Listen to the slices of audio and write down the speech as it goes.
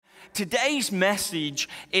today's message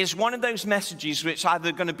is one of those messages which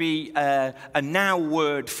either going to be a now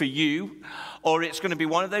word for you, or it's going to be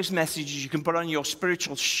one of those messages you can put on your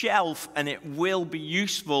spiritual shelf and it will be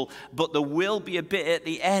useful, but there will be a bit at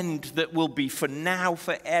the end that will be for now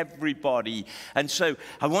for everybody. And so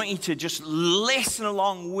I want you to just listen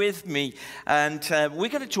along with me. And we're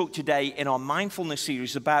going to talk today in our mindfulness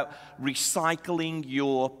series about recycling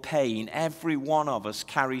your pain. Every one of us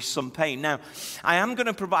carries some pain. Now, I am going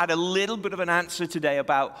to provide a little bit of an answer today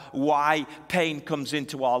about why pain comes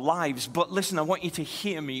into our lives. But listen, I want you to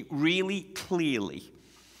hear me really clearly.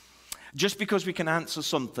 Just because we can answer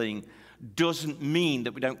something doesn't mean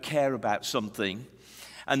that we don't care about something.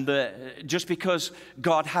 And just because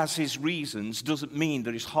God has his reasons doesn't mean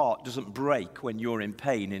that his heart doesn't break when you're in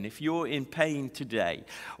pain. And if you're in pain today,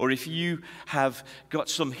 or if you have got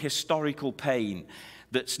some historical pain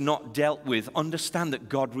that's not dealt with, understand that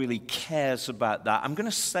God really cares about that. I'm going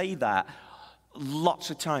to say that lots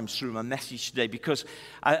of times through my message today because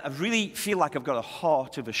I really feel like I've got a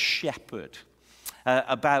heart of a shepherd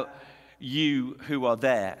about you who are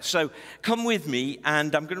there. So come with me,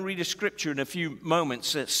 and I'm going to read a scripture in a few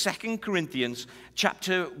moments. 2 Corinthians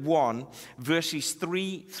chapter 1, verses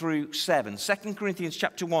 3 through 7. 2 Corinthians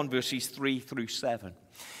chapter 1, verses 3 through 7.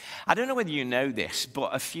 I don't know whether you know this,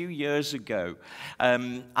 but a few years ago,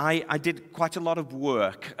 I did quite a lot of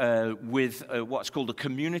work with what's called a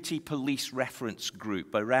community police reference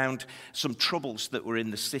group around some troubles that were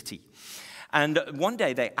in the city. And one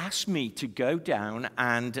day they asked me to go down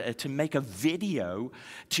and to make a video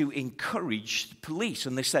to encourage the police.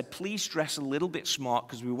 And they said, please dress a little bit smart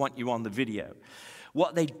because we want you on the video.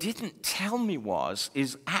 What they didn't tell me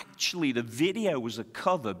is actually the video was a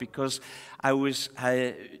cover because I was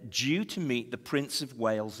due to meet the Prince of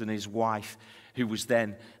Wales and his wife, who was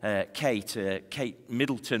then Kate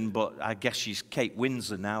Middleton, but I guess she's Kate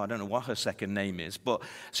Windsor now. I don't know what her second name is. But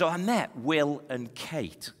so I met Will and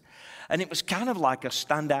Kate. And it was kind of like a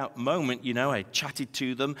standout moment, you know. I chatted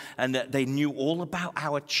to them, and they knew all about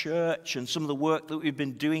our church and some of the work that we've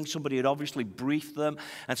been doing. Somebody had obviously briefed them,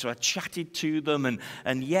 and so I chatted to them.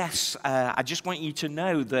 And yes, I just want you to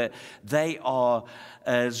know that they are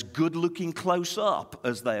as good-looking close up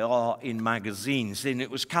as they are in magazines. And it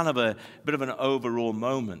was kind of a bit of an overall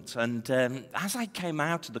moment. And as I came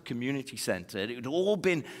out of the community center, it had all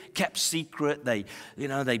been kept secret.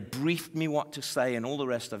 They briefed me what to say and all the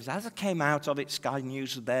rest of it. As I came out of it, Sky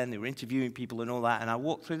News was there, and they were interviewing people and all that, and I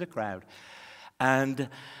walked through the crowd, and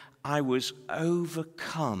I was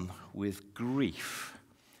overcome with grief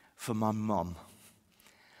for my mum.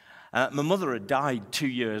 My mother had died 2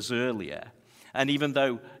 years earlier, and even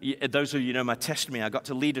though, those of you know my testimony, I got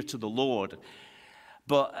to lead her to the Lord,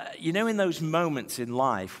 but in those moments in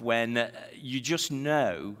life when you just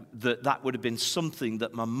know that would have been something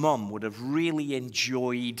that my mum would have really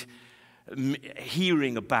enjoyed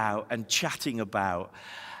hearing about and chatting about.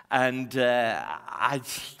 And I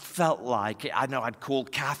felt like, I know I'd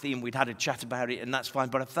called Kathy and we'd had a chat about it, and that's fine,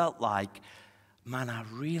 but I felt like, man, I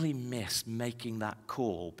really miss making that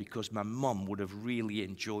call because my mum would have really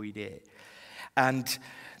enjoyed it. And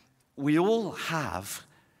we all have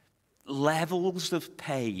levels of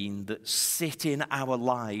pain that sit in our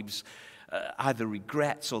lives, either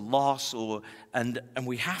regrets or loss, and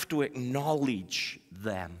we have to acknowledge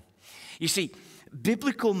them. You see,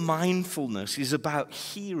 biblical mindfulness is about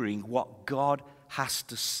hearing what God has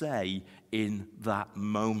to say in that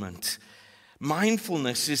moment.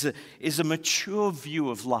 Mindfulness is a mature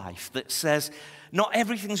view of life that says, not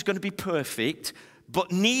everything's going to be perfect,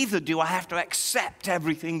 but neither do I have to accept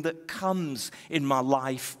everything that comes in my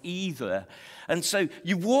life either. And so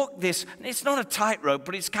you walk this, it's not a tightrope,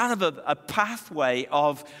 but it's kind of a pathway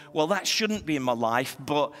of, well, that shouldn't be in my life,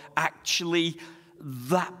 but actually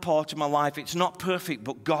that part of my life, it's not perfect,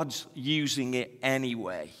 but God's using it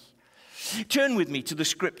anyway. Turn with me to the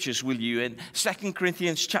scriptures, will you, in 2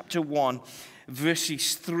 Corinthians chapter 1,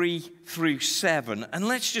 verses 3 through 7. And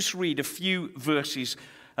let's just read a few verses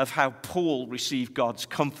of how Paul received God's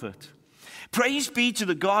comfort. Praise be to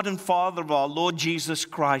the God and Father of our Lord Jesus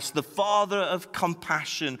Christ, the Father of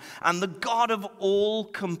compassion and the God of all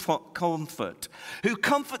comfort, who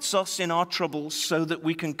comforts us in our troubles so that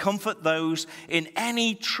we can comfort those in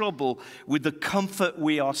any trouble with the comfort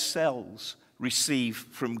we ourselves receive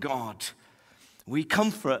from God. We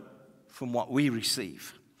comfort from what we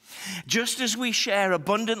receive. Just as we share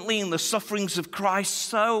abundantly in the sufferings of Christ,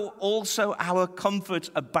 so also our comfort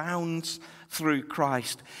abounds through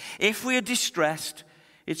Christ. If we are distressed,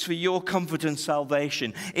 it's for your comfort and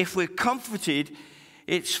salvation. If we're comforted,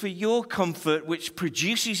 it's for your comfort, which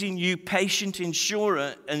produces in you patient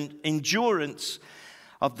endurance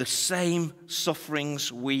of the same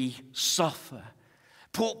sufferings we suffer.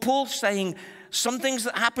 Paul's saying some things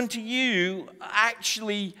that happen to you,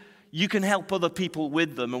 actually, you can help other people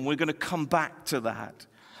with them, and we're going to come back to that.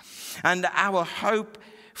 And our hope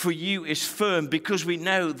for you is firm because we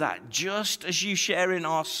know that just as you share in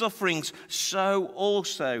our sufferings, so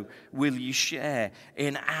also will you share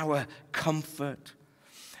in our comfort.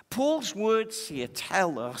 Paul's words here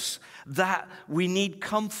tell us that we need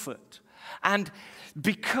comfort. And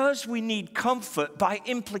because we need comfort, by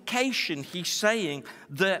implication, he's saying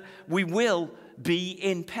that we will be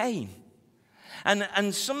in pain.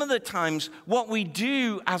 And some of the times, what we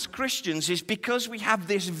do as Christians is because we have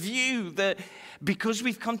this view that because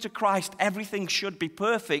we've come to Christ, everything should be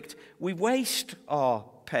perfect, we waste our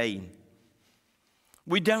pain.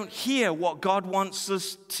 We don't hear what God wants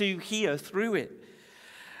us to hear through it.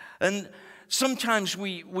 And sometimes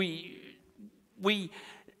we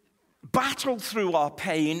battle through our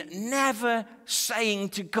pain, never saying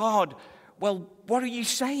to God, well, what are you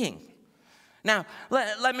saying? Now,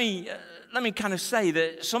 let me kind of say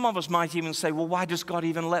that some of us might even say, well, why does God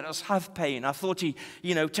even let us have pain? I thought he,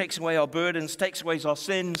 takes away our burdens, takes away our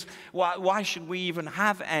sins. Why should we even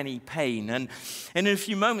have any pain? And in a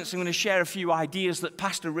few moments, I'm going to share a few ideas that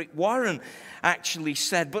Pastor Rick Warren actually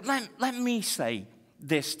said. But let me say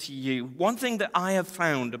this to you. One thing that I have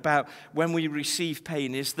found about when we receive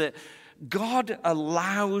pain is that God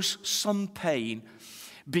allows some pain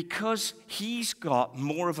because he's got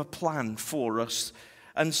more of a plan for us.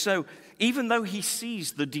 And so even though he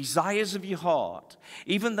sees the desires of your heart,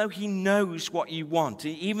 even though he knows what you want,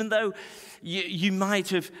 even though you might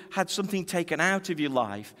have had something taken out of your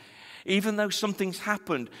life, even though something's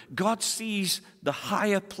happened, God sees the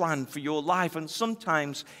higher plan for your life. And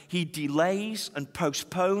sometimes he delays and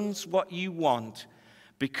postpones what you want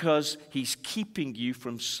because he's keeping you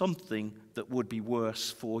from something that would be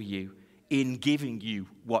worse for you in giving you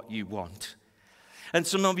what you want. And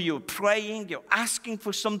some of you are praying, you're asking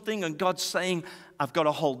for something, and God's saying, I've got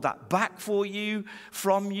to hold that back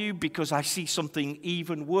from you, because I see something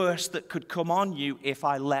even worse that could come on you if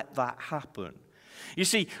I let that happen. You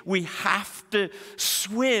see, we have to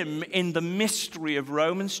swim in the mystery of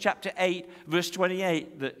Romans chapter 8, verse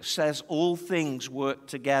 28, that says all things work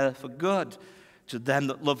together for good to them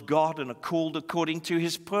that love God and are called according to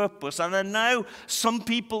his purpose. And I know some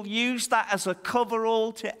people use that as a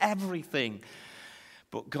coverall to everything.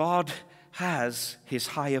 But God has his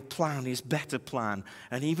higher plan, his better plan.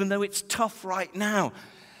 And even though it's tough right now,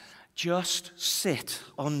 just sit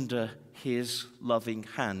under his loving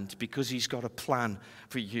hand because he's got a plan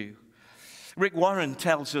for you. Rick Warren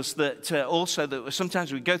tells us that also that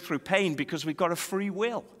sometimes we go through pain because we've got a free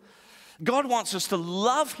will. God wants us to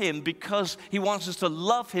love him because he wants us to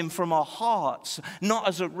love him from our hearts, not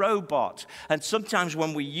as a robot. And sometimes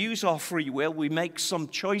when we use our free will, we make some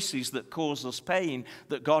choices that cause us pain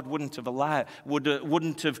that God wouldn't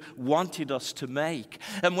have wanted us to make.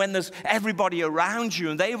 And when there's everybody around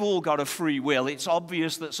you and they've all got a free will, it's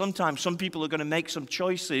obvious that sometimes some people are going to make some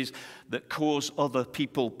choices that cause other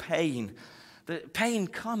people pain. The pain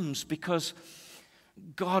comes because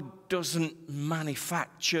God doesn't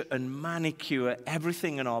manufacture and manicure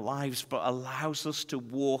everything in our lives, but allows us to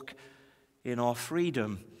walk in our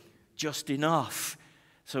freedom just enough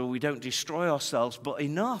so we don't destroy ourselves, but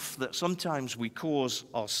enough that sometimes we cause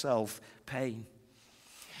ourselves pain.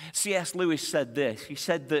 C.S. Lewis said this. He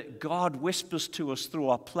said that God whispers to us through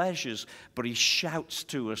our pleasures, but he shouts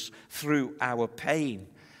to us through our pain.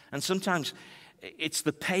 And sometimes it's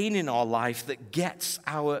the pain in our life that gets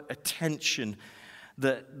our attention,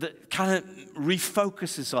 that kind of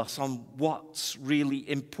refocuses us on what's really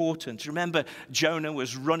important. Remember, Jonah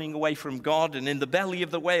was running away from God, and in the belly of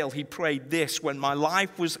the whale, he prayed this: when my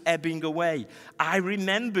life was ebbing away, I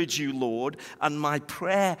remembered you, Lord, and my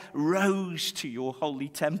prayer rose to your holy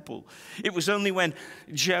temple. It was only when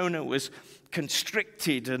Jonah was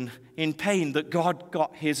constricted and in pain that God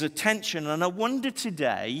got his attention. And I wonder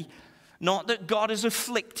today, not that God has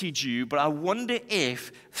afflicted you, but I wonder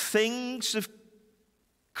if things have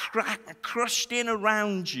crushed in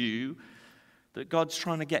around you, that God's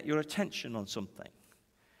trying to get your attention on something.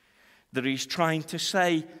 That he's trying to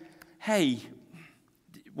say, hey,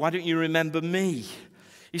 why don't you remember me?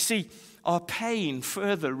 You see, our pain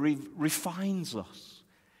further refines us.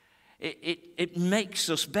 It makes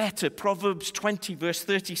us better. Proverbs 20, verse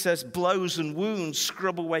 30 says, blows and wounds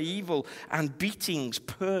scrub away evil, and beatings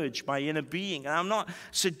purge my inner being. And I'm not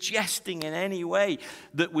suggesting in any way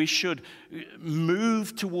that we should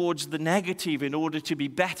move towards the negative in order to be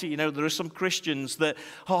better. You know, there are some Christians that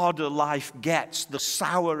harder life gets, the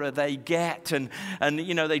sourer they get, and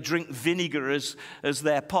you know, they drink vinegar as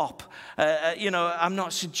their pop. You know, I'm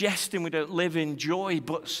not suggesting we don't live in joy,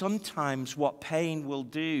 but sometimes what pain will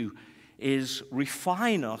do is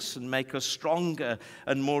refine us and make us stronger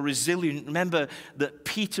and more resilient. Remember that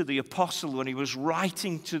Peter the apostle, when he was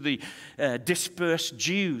writing to the dispersed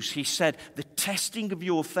Jews, he said, the testing of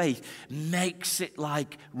your faith makes it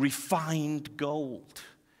like refined gold.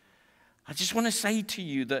 I just want to say to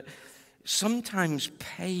you that sometimes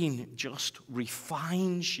pain just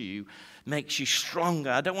refines you, makes you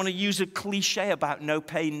stronger. I don't want to use a cliche about no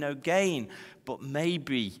pain, no gain, but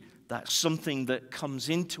maybe that's something that comes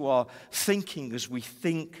into our thinking as we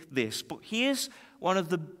think this. But here's one of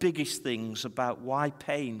the biggest things about why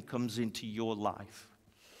pain comes into your life.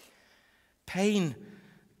 Pain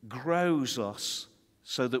grows us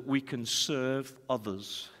so that we can serve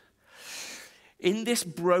others. In this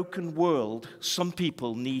broken world, some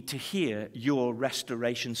people need to hear your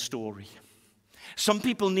restoration story. Some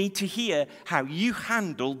people need to hear how you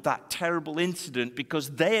handled that terrible incident because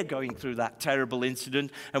they are going through that terrible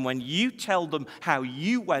incident. And when you tell them how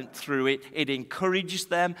you went through it, it encourages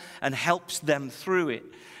them and helps them through it.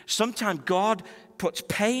 Sometimes God puts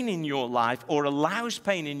pain in your life or allows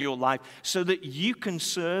pain in your life so that you can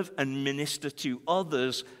serve and minister to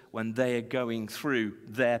others when they are going through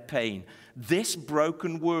their pain. This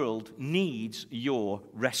broken world needs your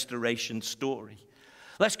restoration story.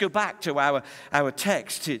 Let's go back to our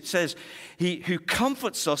text. It says, he who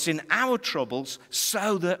comforts us in our troubles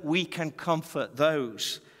so that we can comfort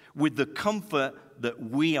those with the comfort that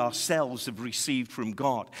we ourselves have received from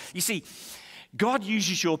God. You see, God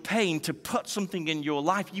uses your pain to put something in your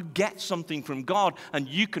life. You get something from God, and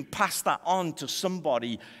you can pass that on to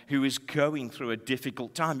somebody who is going through a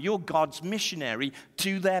difficult time. You're God's missionary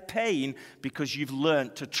to their pain because you've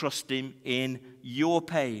learned to trust Him in your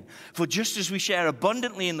pain. For just as we share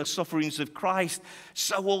abundantly in the sufferings of Christ,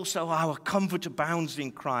 so also our comfort abounds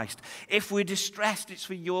in Christ. If we're distressed, it's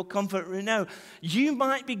for your comfort. No, you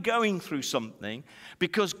might be going through something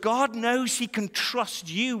because God knows He can trust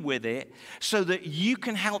you with it so that you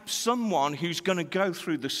can help someone who's going to go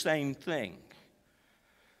through the same thing.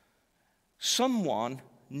 Someone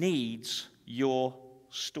needs your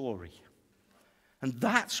story. And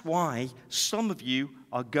that's why some of you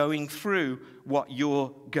are going through what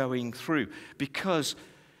you're going through. Because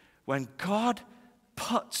when God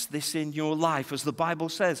puts this in your life, as the Bible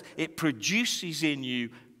says, it produces in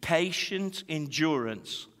you patient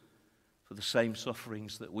endurance for the same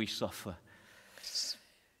sufferings that we suffer.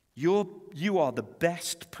 You are the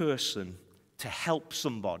best person to help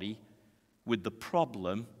somebody with the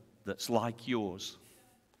problem that's like yours.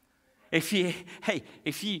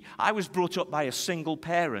 I was brought up by a single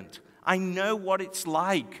parent. I know what it's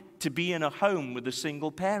like to be in a home with a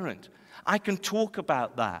single parent. I can talk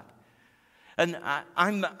about that. And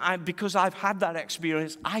because I've had that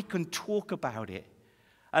experience, I can talk about it.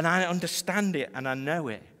 And I understand it and I know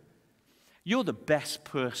it. You're the best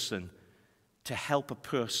person to help a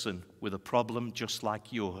person with a problem just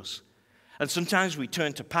like yours. And sometimes we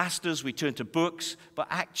turn to pastors, we turn to books, but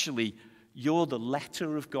actually, you're the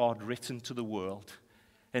letter of God written to the world,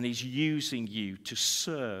 and He's using you to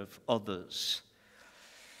serve others.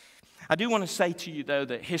 I do want to say to you, though,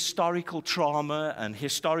 that historical trauma and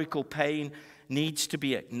historical pain needs to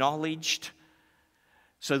be acknowledged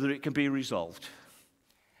so that it can be resolved.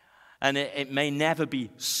 And it may never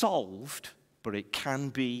be solved, but it can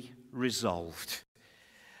be resolved.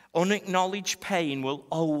 Unacknowledged pain will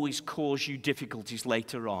always cause you difficulties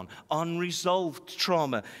later on. Unresolved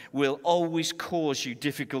trauma will always cause you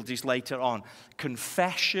difficulties later on.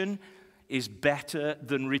 Confession is better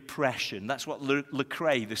than repression. That's what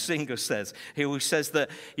Lecrae, the singer, says. He always says that,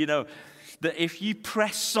 that if you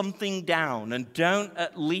press something down and don't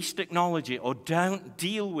at least acknowledge it or don't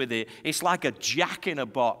deal with it, it's like a jack in a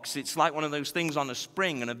box. It's like one of those things on a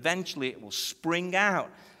spring, and eventually it will spring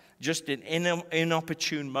out just in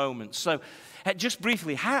inopportune moments. So just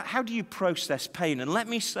briefly, how do you process pain? And let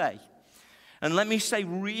me say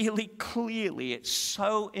really clearly, it's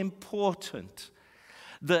so important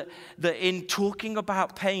that in talking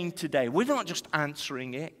about pain today, we're not just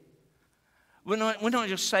answering it. We're not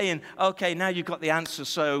just saying, okay, now you've got the answer,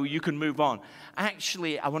 so you can move on.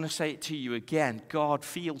 Actually, I want to say it to you again. God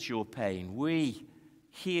feels your pain. We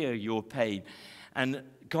hear your pain. And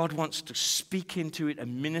God wants to speak into it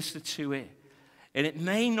and minister to it. And it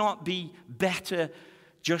may not be better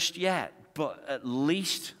just yet, but at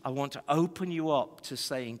least I want to open you up to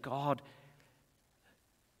saying, God,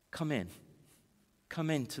 come in. Come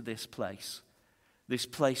into this place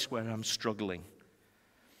where I'm struggling.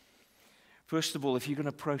 First of all, if you're going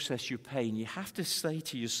to process your pain, you have to say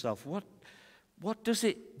to yourself, what's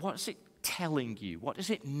it telling you?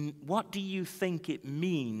 What do you think it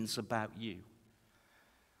means about you?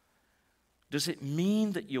 Does it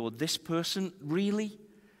mean that you're this person? Really?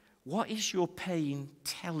 What is your pain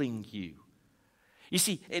telling you? You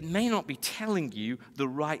see, it may not be telling you the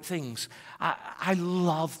right things. I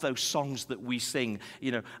love those songs that we sing.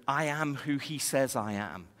 I am who he says I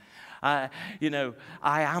am. I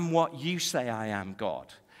am what you say I am, God.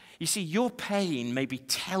 You see, your pain may be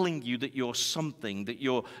telling you that you're something, that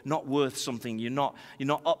you're not worth something, you're not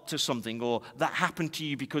up to something, or that happened to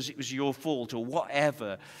you because it was your fault, or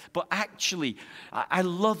whatever. But actually, I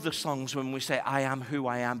love the songs when we say, I am who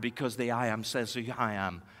I am because the I am says who I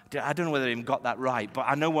am. I don't know whether I even got that right, but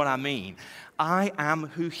I know what I mean. I am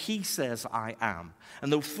who he says I am.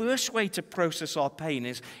 And the first way to process our pain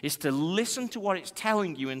is to listen to what it's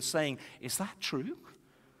telling you and saying, is that true?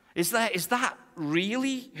 Is that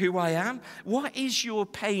really who I am? What is your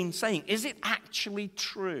pain saying? Is it actually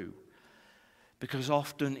true? Because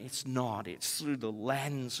often it's not. It's through the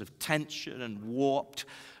lens of tension and warped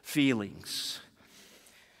feelings.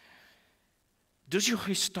 Does your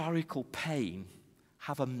historical pain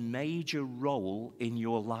have a major role in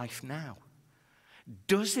your life now?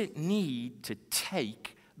 Does it need to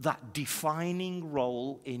take that defining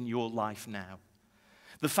role in your life now?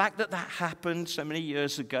 The fact that happened so many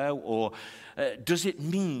years ago, or does it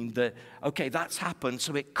mean that, okay, that's happened,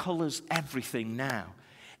 so it colors everything now?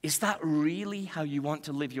 Is that really how you want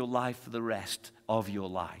to live your life for the rest of your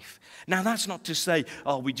life? Now, that's not to say,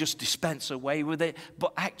 we just dispense away with it,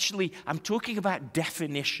 but actually, I'm talking about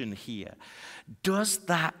definition here. Does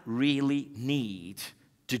that really need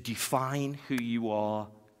to define who you are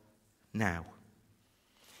now?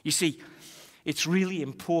 You see, it's really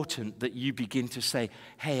important that you begin to say,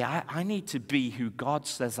 hey, I need to be who God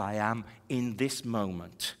says I am in this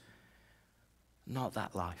moment, not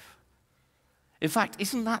that life. In fact,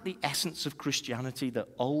 isn't that the essence of Christianity, that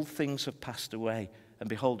old things have passed away, and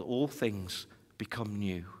behold, all things become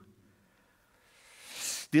new?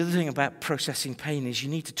 The other thing about processing pain is you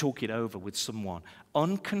need to talk it over with someone.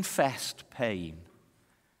 Unconfessed pain.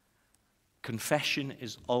 Confession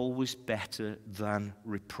is always better than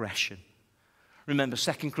repression. Remember,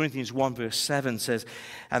 2 Corinthians 1 verse 7 says,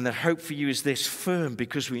 and the hope for you is this, firm,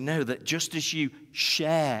 because we know that just as you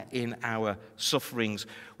share in our sufferings,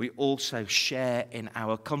 we also share in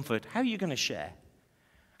our comfort. How are you going to share?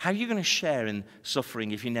 How are you going to share in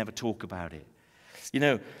suffering if you never talk about it?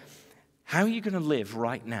 How are you going to live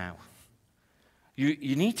right now?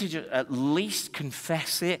 You need to just at least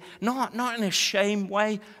confess it, not in a shame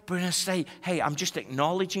way, but in a say, hey, I'm just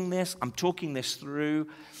acknowledging this, I'm talking this through.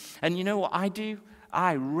 And you know what I do?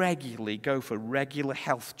 I regularly go for regular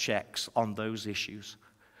health checks on those issues.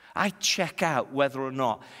 I check out whether or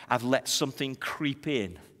not I've let something creep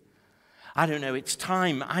in. I don't know, it's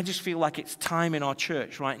time. I just feel like it's time in our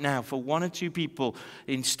church right now for one or two people,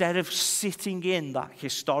 instead of sitting in that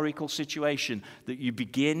historical situation, that you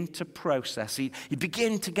begin to process it. You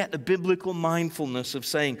begin to get the biblical mindfulness of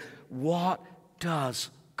saying, what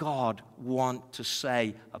does God want to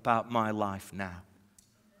say about my life now?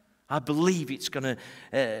 I believe it's going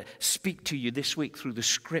to speak to you this week through the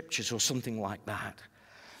scriptures or something like that.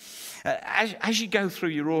 As you go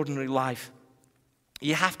through your ordinary life,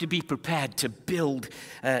 you have to be prepared to build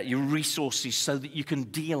your resources so that you can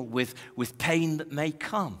deal with pain that may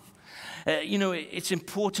come. It's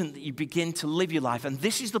important that you begin to live your life. And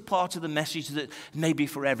this is the part of the message that may be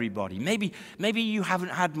for everybody. Maybe you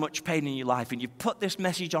haven't had much pain in your life and you put this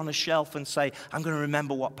message on a shelf and say, I'm going to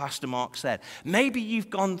remember what Pastor Mark said. Maybe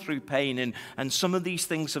you've gone through pain and some of these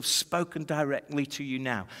things have spoken directly to you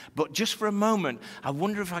now. But just for a moment, I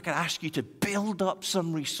wonder if I could ask you to build up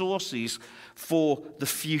some resources for the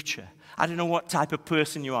future. I don't know what type of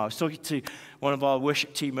person you are. I was talking to one of our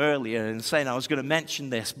worship team earlier and saying I was going to mention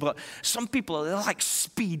this, but some people, they're like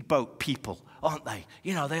speedboat people, aren't they?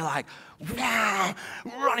 They're like, wow,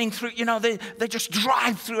 running through, they just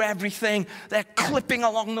drive through everything. They're clipping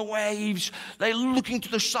along the waves. They're looking to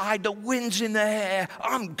the side. The wind's in their hair.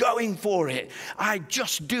 I'm going for it. I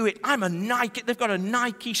just do it. I'm a Nike. They've got a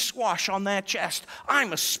Nike swash on their chest.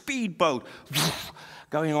 I'm a speedboat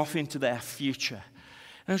going off into their future.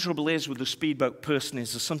 And the trouble is with the speedboat person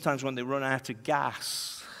is that sometimes when they run out of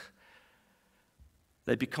gas,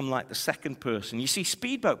 they become like the second person. You see,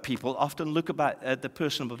 speedboat people often look at the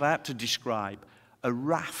person I'm about to describe, a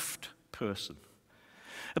raft person.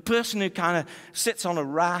 A person who kind of sits on a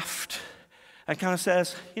raft and kind of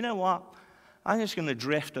says, you know what, I'm just going to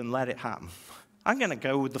drift and let it happen. I'm going to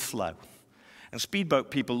go with the flow. And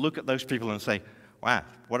speedboat people look at those people and say, wow,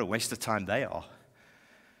 what a waste of time they are.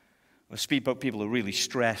 Well, speedboat people are really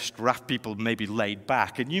stressed. Raft people may be laid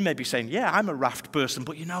back. And you may be saying, yeah, I'm a raft person,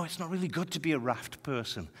 but you know, it's not really good to be a raft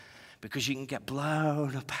person because you can get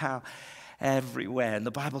blown about everywhere. And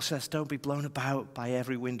the Bible says, don't be blown about by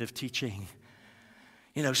every wind of teaching.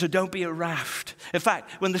 You know, so don't be a raft. In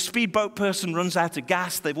fact, when the speedboat person runs out of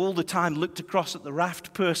gas, they've all the time looked across at the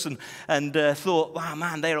raft person and thought, wow,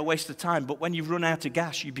 man, they're a waste of time. But when you've run out of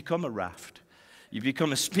gas, you become a raft. You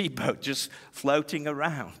become a speedboat just floating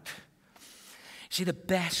around. See, the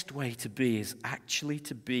best way to be is actually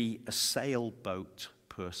to be a sailboat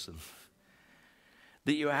person.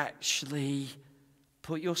 That you actually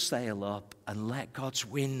put your sail up and let God's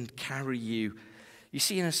wind carry you. You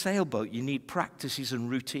see, in a sailboat, you need practices and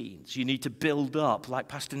routines. You need to build up, like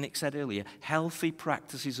Pastor Nick said earlier, healthy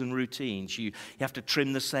practices and routines. You have to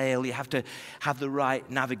trim the sail. You have to have the right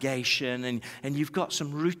navigation. And you've got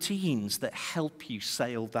some routines that help you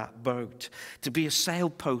sail that boat. To be a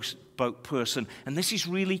sailboat person, and this is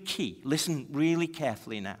really key. Listen really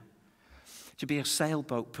carefully now. To be a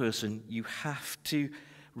sailboat person, you have to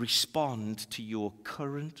respond to your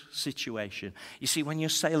current situation. You see, when you're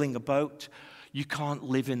sailing a boat, you can't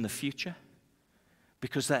live in the future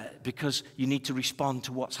because you need to respond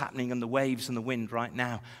to what's happening in the waves and the wind right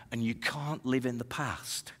now, and you can't live in the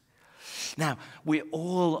past. Now, we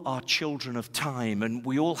all are children of time, and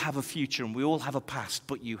we all have a future, and we all have a past,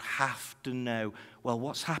 but you have to know, well,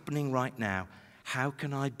 what's happening right now? How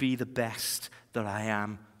can I be the best that I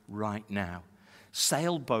am right now?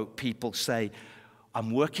 Sailboat people say,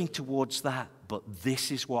 I'm working towards that, but this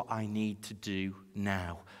is what I need to do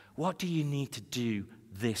now. What do you need to do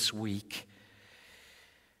this week?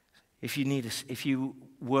 If you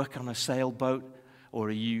work on a sailboat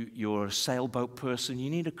or you're a sailboat person, you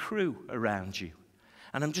need a crew around you.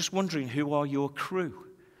 And I'm just wondering, who are your crew?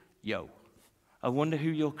 I wonder who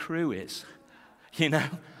your crew is. You know,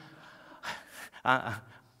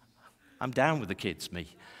 I'm down with the kids, me.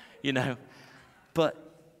 You know,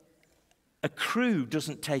 but a crew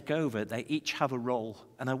doesn't take over. They each have a role.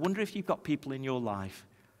 And I wonder if you've got people in your life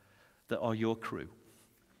that are your crew.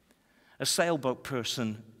 A sailboat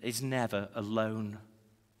person is never a lone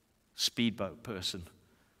speedboat person.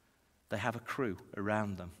 They have a crew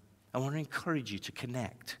around them. I want to encourage you to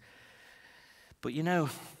connect. But you know,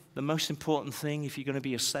 the most important thing if you're going to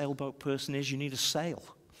be a sailboat person is you need a sail.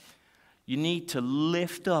 You need to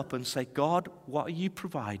lift up and say, God, what are you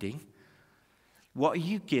providing? What are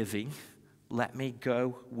you giving? Let me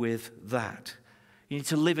go with that. You need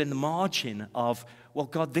to live in the margin of, well,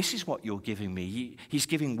 God, this is what you're giving me. He's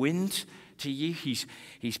giving wind to you. He's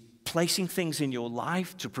placing things in your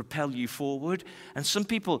life to propel you forward. And some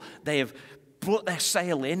people, they have brought their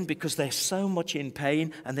sail in because they're so much in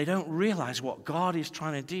pain and they don't realize what God is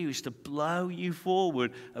trying to do is to blow you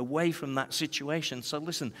forward away from that situation. So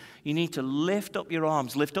listen, you need to lift up your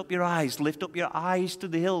arms, lift up your eyes to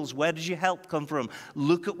the hills. Where does your help come from?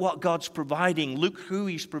 Look at what God's providing. Look who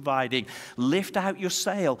he's providing. Lift out your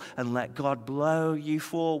sail and let God blow you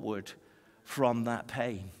forward from that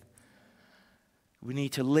pain. We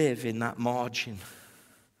need to live in that margin.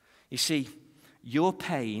 You see, your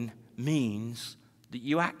pain means that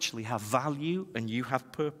you actually have value and you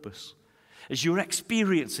have purpose. As you're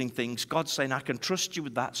experiencing things, God's saying, I can trust you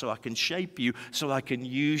with that so I can shape you, so I can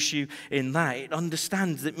use you in that. It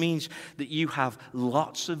understands that means that you have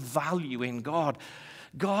lots of value in God.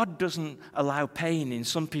 God doesn't allow pain in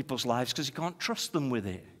some people's lives because he can't trust them with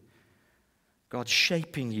it. God's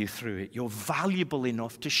shaping you through it. You're valuable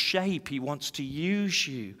enough to shape. He wants to use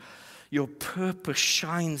you. Your purpose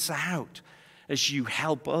shines out as you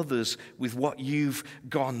help others with what you've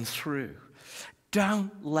gone through.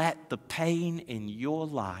 Don't let the pain in your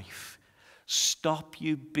life stop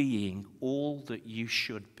you being all that you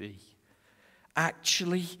should be.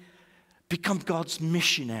 Actually, become God's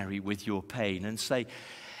missionary with your pain and say,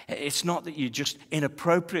 it's not that you just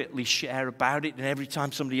inappropriately share about it and every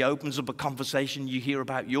time somebody opens up a conversation you hear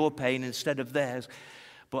about your pain instead of theirs.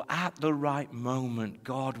 But at the right moment,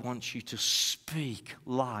 God wants you to speak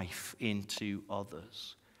life into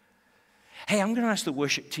others. Hey, I'm going to ask the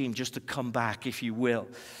worship team just to come back, if you will.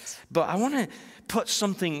 But I want to put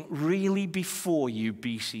something really before you,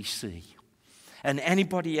 BCC. and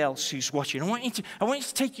anybody else who's watching, I want you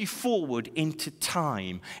to take you forward into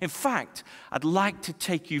time. In fact, I'd like to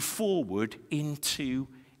take you forward into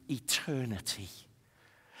eternity.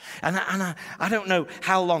 And I don't know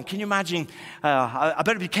how long. Can you imagine? I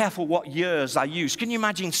better be careful what years I use. Can you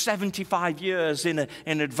imagine 75 years in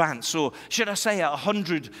advance? Or should I say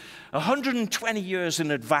 120 years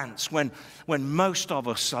in advance when most of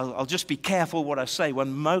us, I'll just be careful what I say,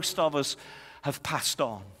 when most of us have passed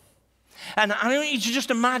on. And I want you to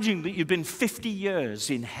just imagine that you've been 50 years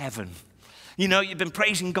in heaven. You know, you've been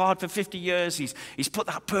praising God for 50 years. He's put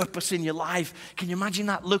that purpose in your life. Can you imagine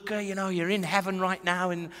that, Luca? You know, you're in heaven right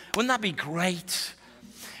now. And wouldn't that be great?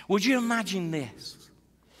 Would you imagine this?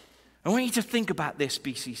 I want you to think about this,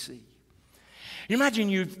 BCC. You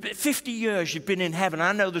imagine 50 years you've been in heaven.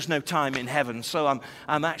 I know there's no time in heaven, so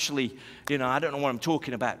I'm actually, you know, I don't know what I'm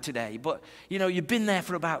talking about today. But, you know, you've been there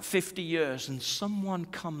for about 50 years and someone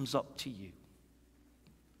comes up to you.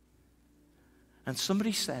 And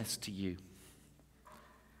somebody says to you,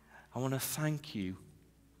 I want to thank you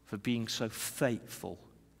for being so faithful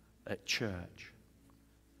at church.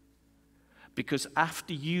 Because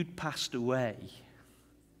after you'd passed away,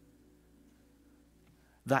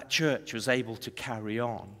 that church was able to carry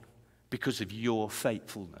on because of your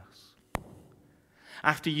faithfulness.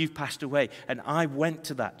 After you've passed away, and I went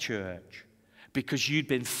to that church because you'd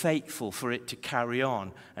been faithful for it to carry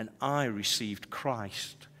on, and I received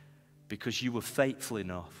Christ because you were faithful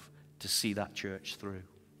enough to see that church through.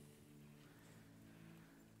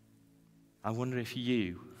 I wonder if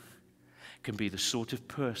you can be the sort of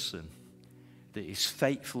person that is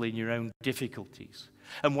faithful in your own difficulties.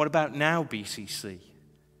 And what about now, BCC?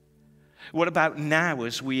 What about now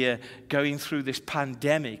as we are going through this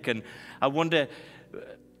pandemic? And I wonder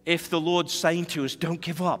if the Lord's saying to us, don't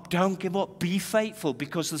give up, be faithful,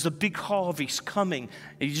 because there's a big harvest coming.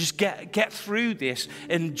 And you just get through this,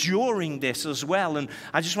 enduring this as well. And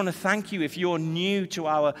I just want to thank you if you're new to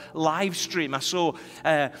our live stream. I saw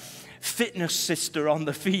Fitness Sister on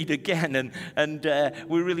the feed again, and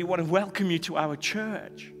we really want to welcome you to our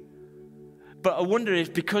church. But I wonder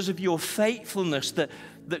if because of your faithfulness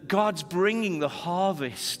that God's bringing the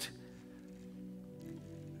harvest.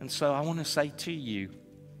 And so I want to say to you,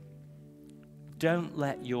 don't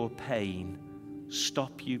let your pain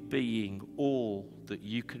stop you being all that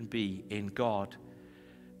you can be in God.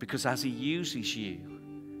 Because as He uses you,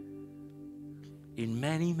 in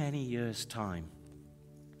many, many years' time,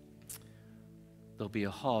 there'll be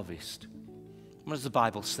a harvest. What does the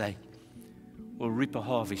Bible say? We'll reap a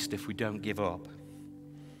harvest if we don't give up.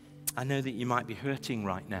 I know that you might be hurting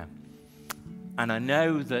right now. And I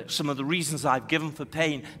know that some of the reasons I've given for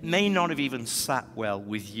pain may not have even sat well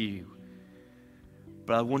with you.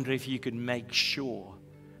 But I wonder if you could make sure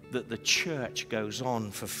that the church goes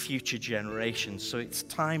on for future generations. So it's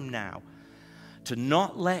time now to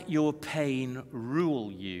not let your pain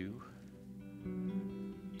rule you,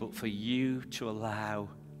 but for you to allow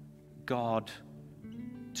God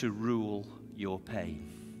to rule your pain.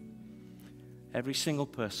 Every single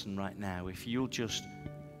person right now, if you'll just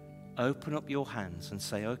open up your hands and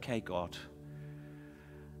say, okay, God,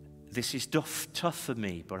 this is tough for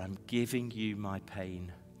me, but I'm giving you my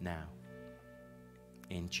pain now.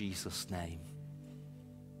 In Jesus' name,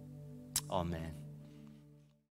 amen.